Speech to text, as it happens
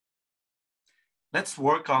Let's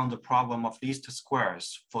work on the problem of least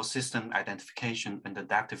squares for system identification and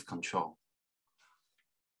adaptive control.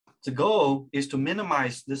 The goal is to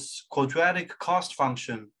minimize this quadratic cost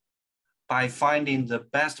function by finding the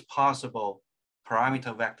best possible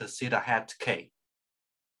parameter vector theta hat k.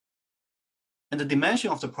 And the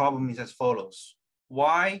dimension of the problem is as follows.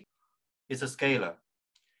 Y is a scalar.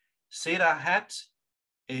 Theta hat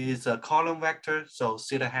is a column vector, so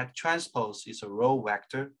theta hat transpose is a row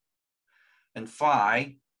vector. And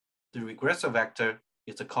phi, the regressor vector,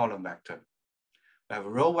 is a column vector. We have a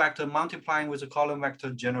row vector multiplying with a column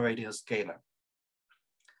vector generating a scalar.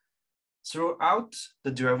 Throughout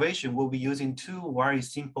the derivation, we'll be using two very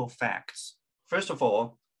simple facts. First of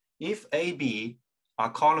all, if A, B are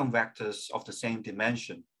column vectors of the same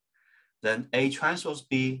dimension, then A transpose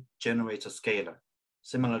B generates a scalar.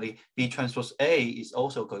 Similarly, B transpose A is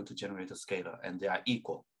also going to generate a scalar, and they are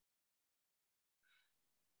equal.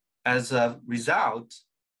 As a result,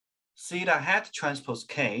 theta hat transpose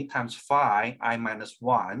K times phi I minus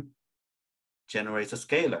 1 generates a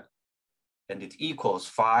scalar, and it equals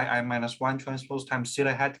phi I minus 1 transpose times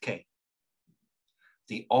theta hat K.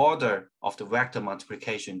 The order of the vector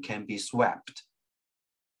multiplication can be swapped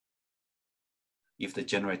if they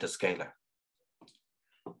generate a scalar.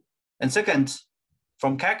 And second,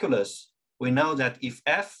 from calculus, we know that if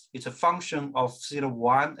f is a function of theta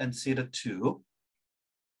 1 and theta 2,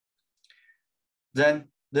 then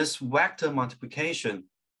this vector multiplication,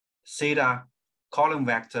 theta column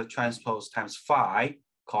vector transpose times phi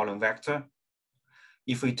column vector,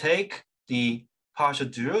 if we take the partial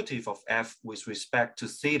derivative of f with respect to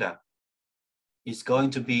theta, is going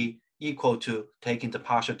to be equal to taking the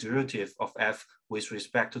partial derivative of f with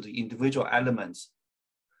respect to the individual elements,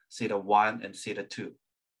 theta 1 and theta 2.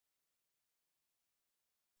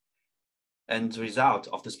 And the result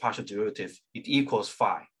of this partial derivative, it equals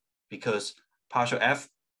phi, because partial f,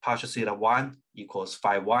 partial theta 1 equals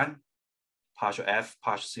phi 1, partial f,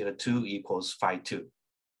 partial theta 2 equals phi 2.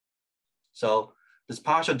 So this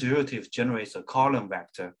partial derivative generates a column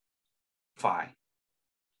vector phi.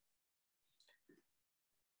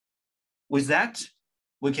 With that,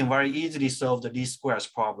 we can very easily solve the least squares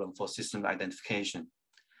problem for system identification.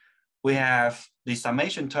 We have the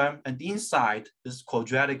summation term, and inside this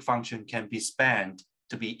quadratic function can be spanned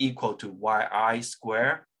to be equal to yi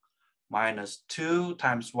squared minus 2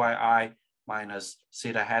 times yi minus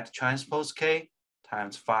theta hat transpose k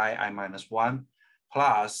times phi I minus 1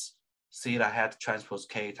 plus theta hat transpose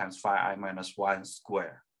k times phi I minus 1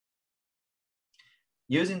 squared.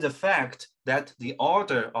 Using the fact that the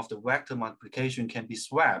order of the vector multiplication can be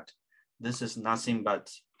swapped, this is nothing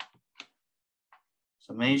but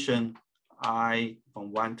summation I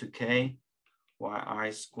from 1 to k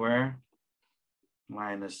yi squared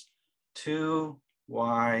minus 2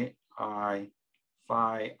 yi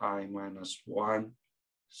phi I minus 1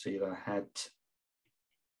 theta hat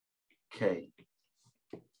k.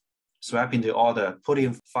 Swapping the order,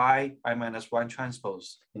 putting phi I minus 1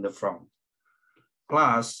 transpose in the front,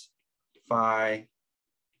 plus phi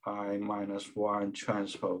I minus 1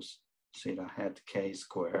 transpose theta hat k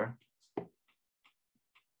squared.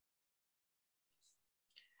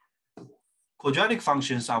 Quadratic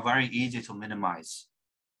functions are very easy to minimize.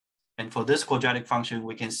 And for this quadratic function,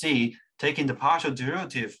 we can see taking the partial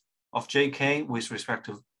derivative of jk with respect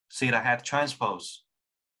to theta hat transpose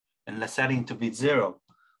and let's set it to be 0,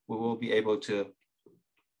 we will be able to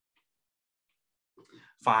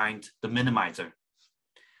find the minimizer.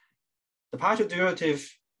 The partial derivative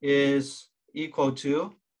is equal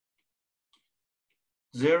to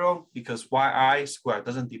 0 because yi squared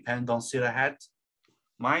doesn't depend on theta hat,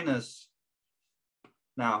 minus,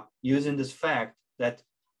 now using this fact that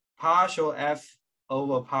partial f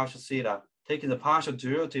over partial theta, taking the partial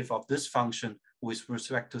derivative of this function with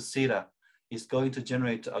respect to theta is going to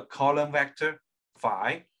generate a column vector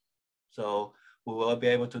phi. So we will be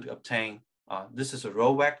able to obtain, this is a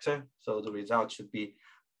row vector, so the result should be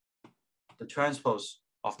the transpose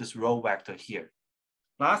of this row vector here.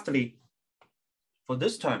 Lastly, for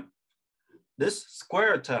this term, this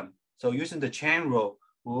square term, so using the chain rule,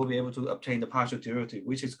 we will be able to obtain the partial derivative,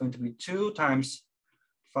 which is going to be 2 times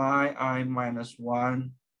phi I minus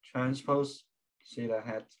 1 transpose theta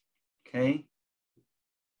hat k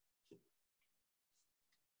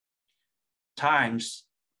times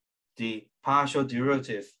the partial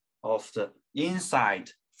derivative of the inside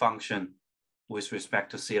function with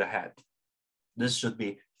respect to theta hat. This should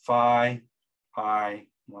be phi I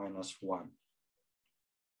minus 1.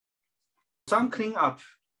 Some cleanup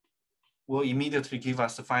will immediately give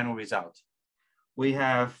us the final result. We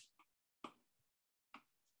have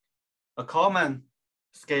a common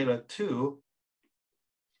scalar 2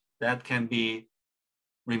 that can be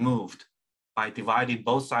removed by dividing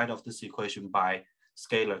both sides of this equation by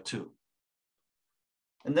scalar 2.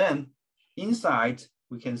 And then inside,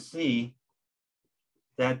 we can see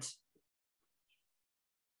that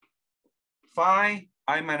phi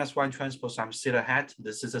I minus 1 transpose times theta hat,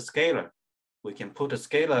 this is a scalar. We can put a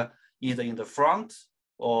scalar either in the front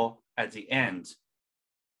or at the end.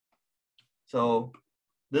 So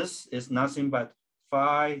this is nothing but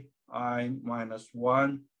phi I minus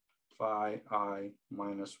 1, phi I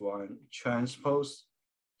minus 1 transpose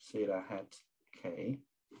theta hat k.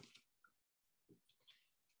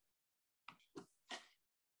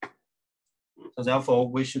 So therefore,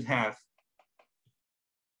 we should have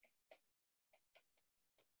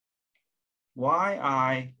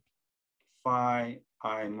yi phi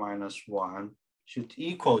I minus 1 should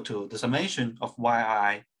equal to the summation of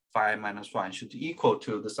yi phi minus 1 should equal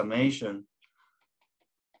to the summation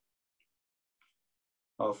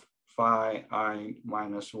of phi I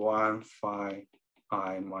minus 1 phi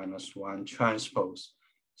I minus 1 transpose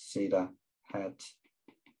theta hat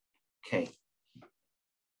k.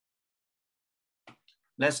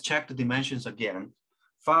 Let's check the dimensions again.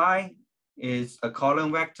 Phi is a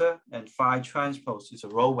column vector and phi transpose is a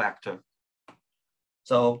row vector.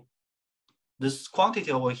 So this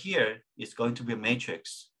quantity over here is going to be a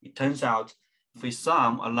matrix. It turns out if we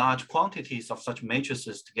sum a large quantities of such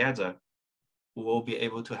matrices together, we will be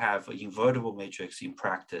able to have an invertible matrix in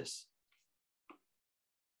practice.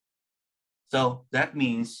 So that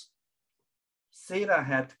means theta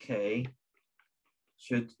hat k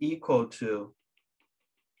should equal to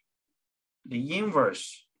the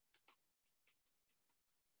inverse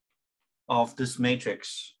of this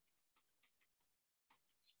matrix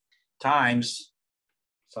times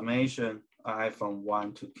summation I from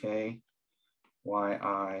 1 to k yi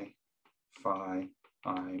phi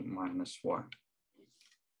I minus 1.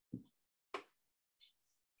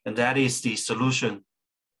 And that is the solution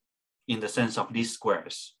in the sense of least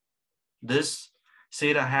squares. This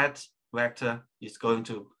theta hat vector is going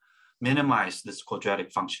to minimize this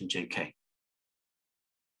quadratic function jk.